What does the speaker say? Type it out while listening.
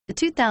The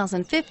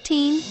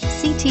 2015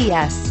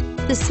 CTS.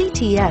 The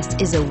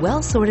CTS is a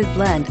well-sorted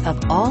blend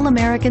of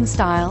all-American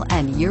style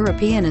and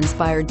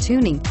European-inspired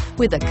tuning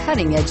with a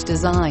cutting-edge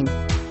design.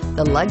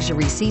 The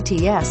luxury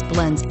CTS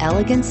blends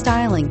elegant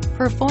styling,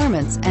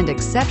 performance, and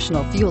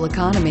exceptional fuel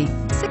economy.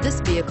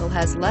 This vehicle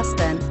has less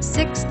than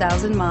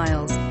 6,000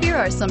 miles. Here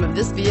are some of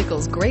this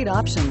vehicle's great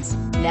options: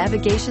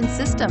 navigation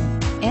system,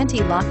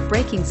 anti-lock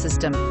braking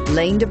system,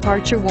 lane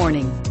departure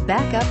warning,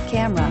 backup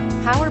camera,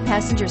 power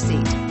passenger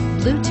seat,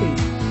 Bluetooth,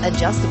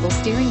 adjustable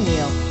steering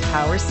wheel,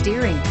 power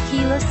steering,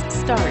 keyless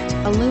start,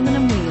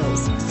 aluminum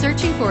wheels.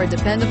 Searching for a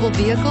dependable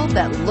vehicle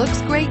that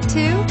looks great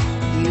too?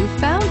 You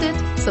found it,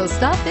 so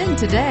stop in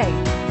today.